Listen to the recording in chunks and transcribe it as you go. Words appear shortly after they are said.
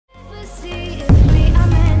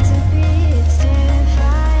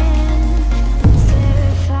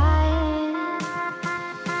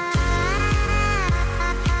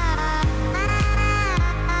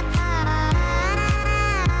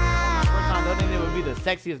be the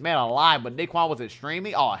sexiest man alive, but Daequan was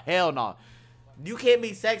extremely? Oh, hell no. You can't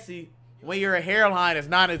be sexy when your hairline is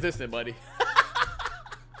non-existent, buddy.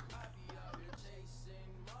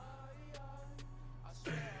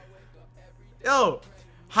 Yo,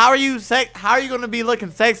 how are you gonna be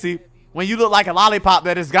looking sexy when you look like a lollipop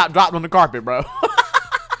that just got dropped on the carpet, bro?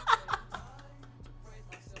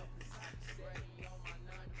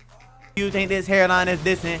 You think this hairline is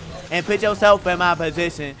distant, and put yourself in my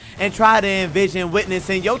position and try to envision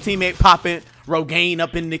witnessing your teammate popping Rogaine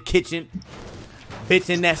up in the kitchen,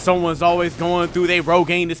 bitching that someone's always going through they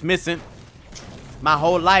Rogaine is missing. My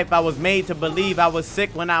whole life I was made to believe I was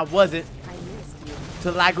sick when I wasn't,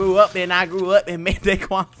 till I grew up and made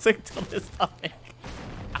Daequan sick to his stomach.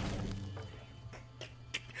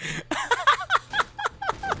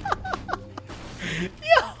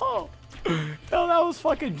 Yo, that was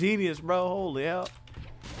fucking genius, bro. Holy hell.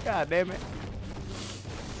 God damn it.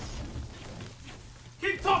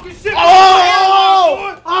 Keep talking shit about my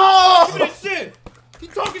hairline, boy. Give me that shit.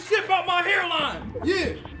 Keep talking shit about my hairline.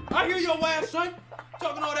 Yeah. I hear your ass, son.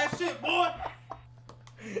 Talking all that shit, boy.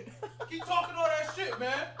 Keep talking all that shit,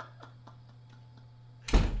 man.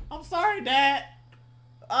 I'm sorry, Dad.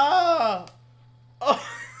 Oh.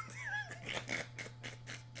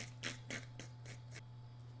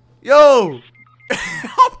 Yo.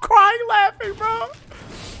 I'm crying laughing, bro.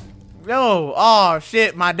 Yo, oh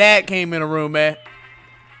shit, my dad came in the room, man.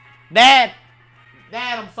 Dad,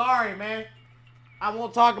 I'm sorry, man. I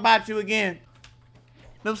won't talk about you again.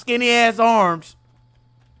 Them skinny ass arms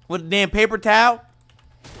with a damn paper towel.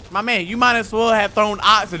 My man, you might as well have thrown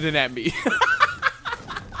oxygen at me.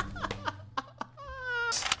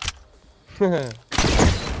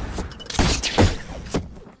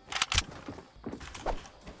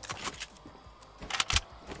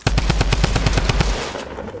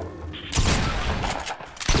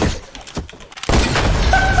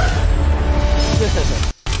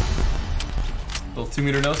 Little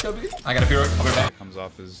 2-meter no scope. I got a fear. I'll be back. Comes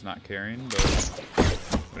off as not carrying, but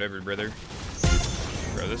whatever, brother.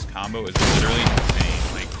 Bro, this combo is literally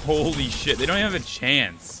insane. Like, holy shit, they don't even have a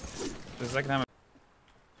chance. The second time.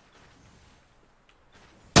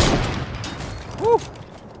 Woo.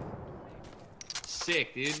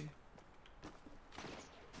 Sick, dude.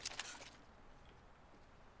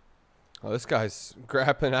 Oh, this guy's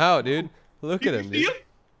grappling out, dude. Look at him, dude.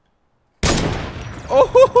 Oh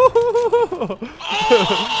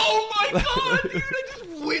my god, dude! I just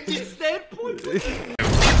witnessed that point.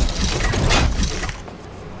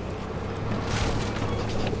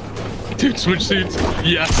 Dude, switch seats.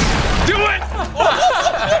 Yes. Do it!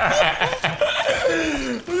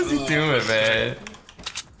 What is he doing, man?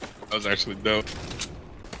 That was actually dope.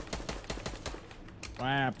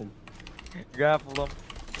 Grapple. Grapple him.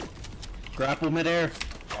 Grapple midair.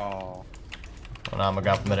 Oh. Well, now I'm gonna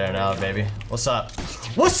grab midair now, baby. What's up?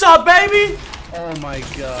 What's up, baby? Oh my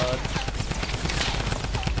god.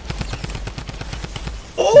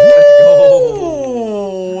 Oh,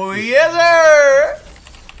 yes, sir.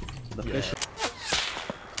 The fish.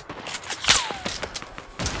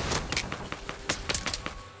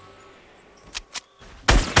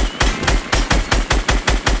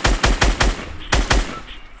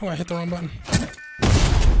 Oh, I hit the wrong button.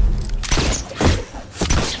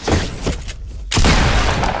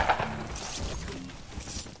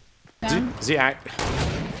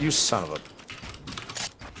 You son of a...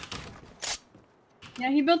 Yeah,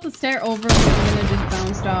 he built the stair over and then it just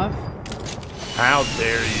bounced off. How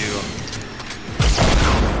dare you?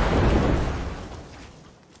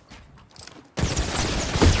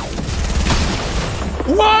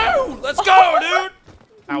 Whoa! Let's go, dude!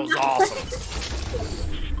 That was awesome.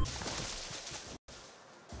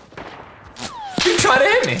 You tried to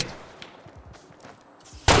hit me.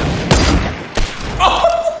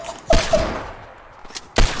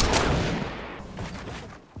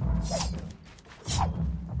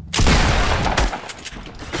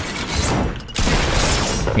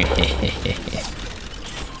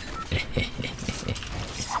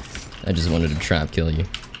 I just wanted to trap kill you.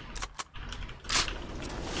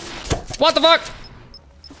 What the fuck?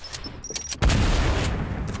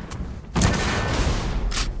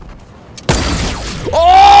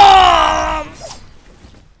 Oh!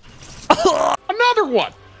 Another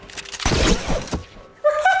one!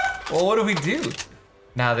 Well, what do we do?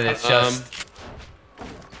 Now that it's just...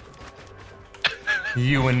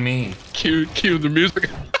 you and me. Cue the music.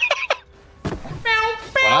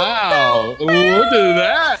 Wow, look at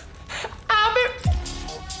that.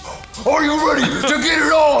 Are you ready to get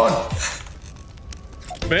it on?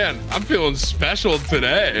 Man, I'm feeling special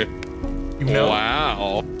today. You know?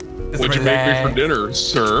 Wow. Just What'd you make me for relax. dinner,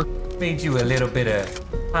 sir? Made you a little bit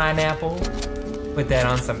of pineapple. Put that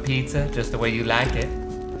on some pizza, just the way you like it.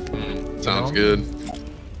 Sounds good.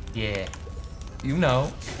 Yeah. You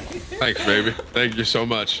know. Thanks, baby. Thank you so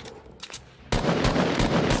much.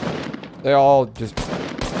 They all just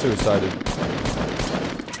suicided.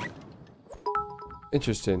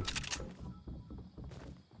 Interesting.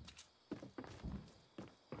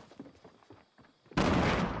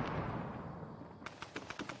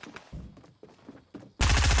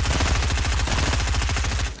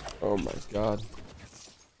 Oh my god.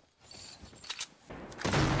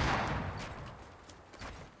 I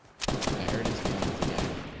heard his phone again.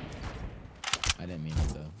 I didn't mean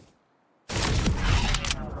it though.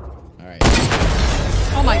 Alright.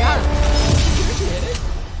 Oh my god. Did you hit it?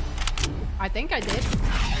 I think I did.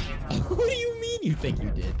 What do you mean you think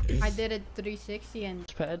you did? I did it 360 and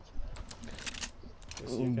Pad.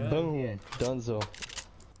 Boom. Dunzo.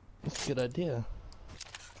 That's a good idea.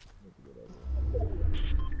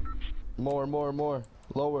 More.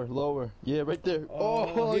 Lower. Yeah, right there.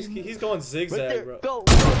 Oh, he's going zigzag, right there. bro. Go.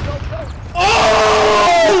 Oh!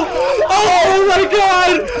 Oh my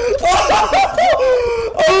god!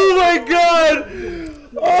 Oh my god!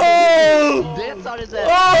 Oh! Dance on his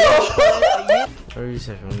ass. 30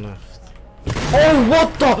 seconds left. Oh,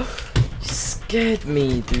 what the? You scared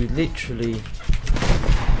me, dude, literally.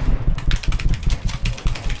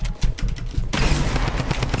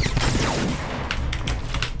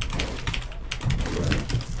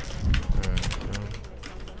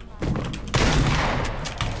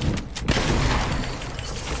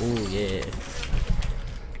 Oh, yeah.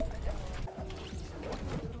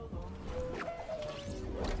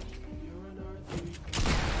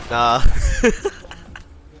 Nah.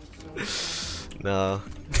 No.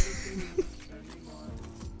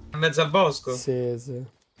 In mezzo al bosco? Sì.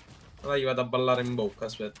 Allora gli vado a ballare in bocca,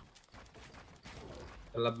 aspetta.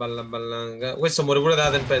 Balla. Questo muore pure dalla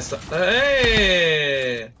tempesta.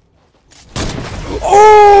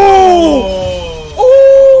 Oh!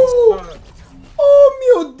 Oh! Oh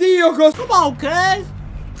mio Dio! Come on, cuz!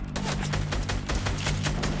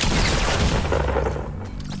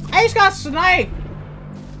 I just got sniped!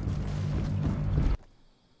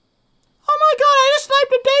 Oh my god, I just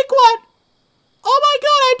sniped a Daequan! Oh my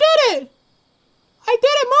god, I did it! I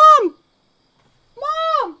did it, Mom!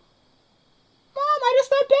 Mom! Mom, I just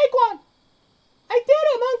sniped Daequan! I did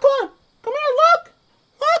it, Mom, come on! Come here, look!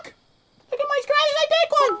 Look! Look at my scratches, I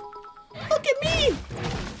Daequan! Look at me!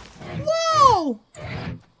 Whoa!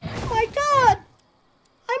 Oh my god!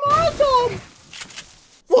 I'm awesome!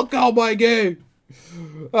 Fuck out my game!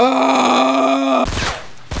 Ah!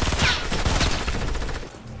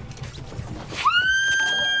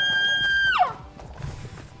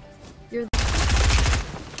 You're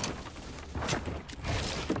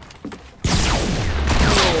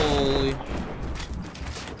Holy.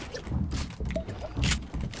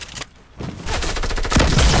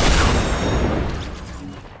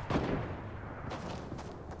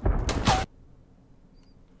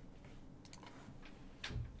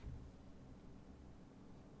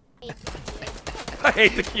 I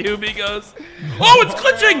hate the cube, he goes. Oh, it's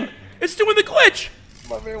glitching! It's doing the glitch!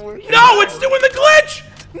 No, it's doing the glitch!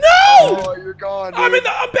 No! Oh, you're gone, dude.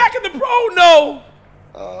 I'm back in the pro. No!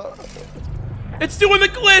 It's doing the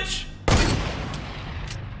glitch!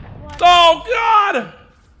 Oh, God!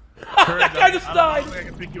 That guy just died! I don't think I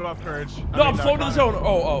can pick you up, Courage. No, I'm floating to the zone.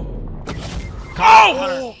 Oh!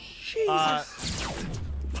 Oh! Jesus!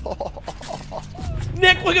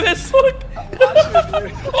 Nick, look at this! Look!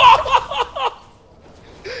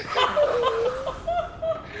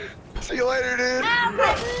 See you later, dude.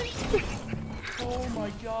 Oh my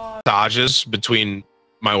god. Dodges between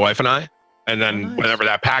my wife and I, and then whenever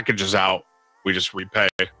that package is out, we just repay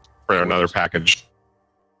for another package.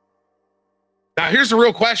 Now here's the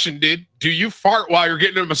real question, dude. Do you fart while you're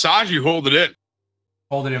getting a massage? Or you hold it in?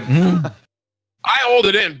 Hold it in. I hold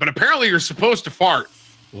it in, but apparently you're supposed to fart.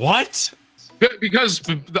 What? Because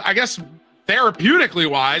I guess therapeutically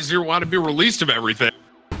wise, you want to be released of everything.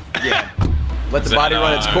 Yeah. Let the body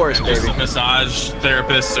run its course, baby. Massage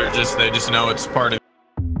therapists are just, they just know it's part of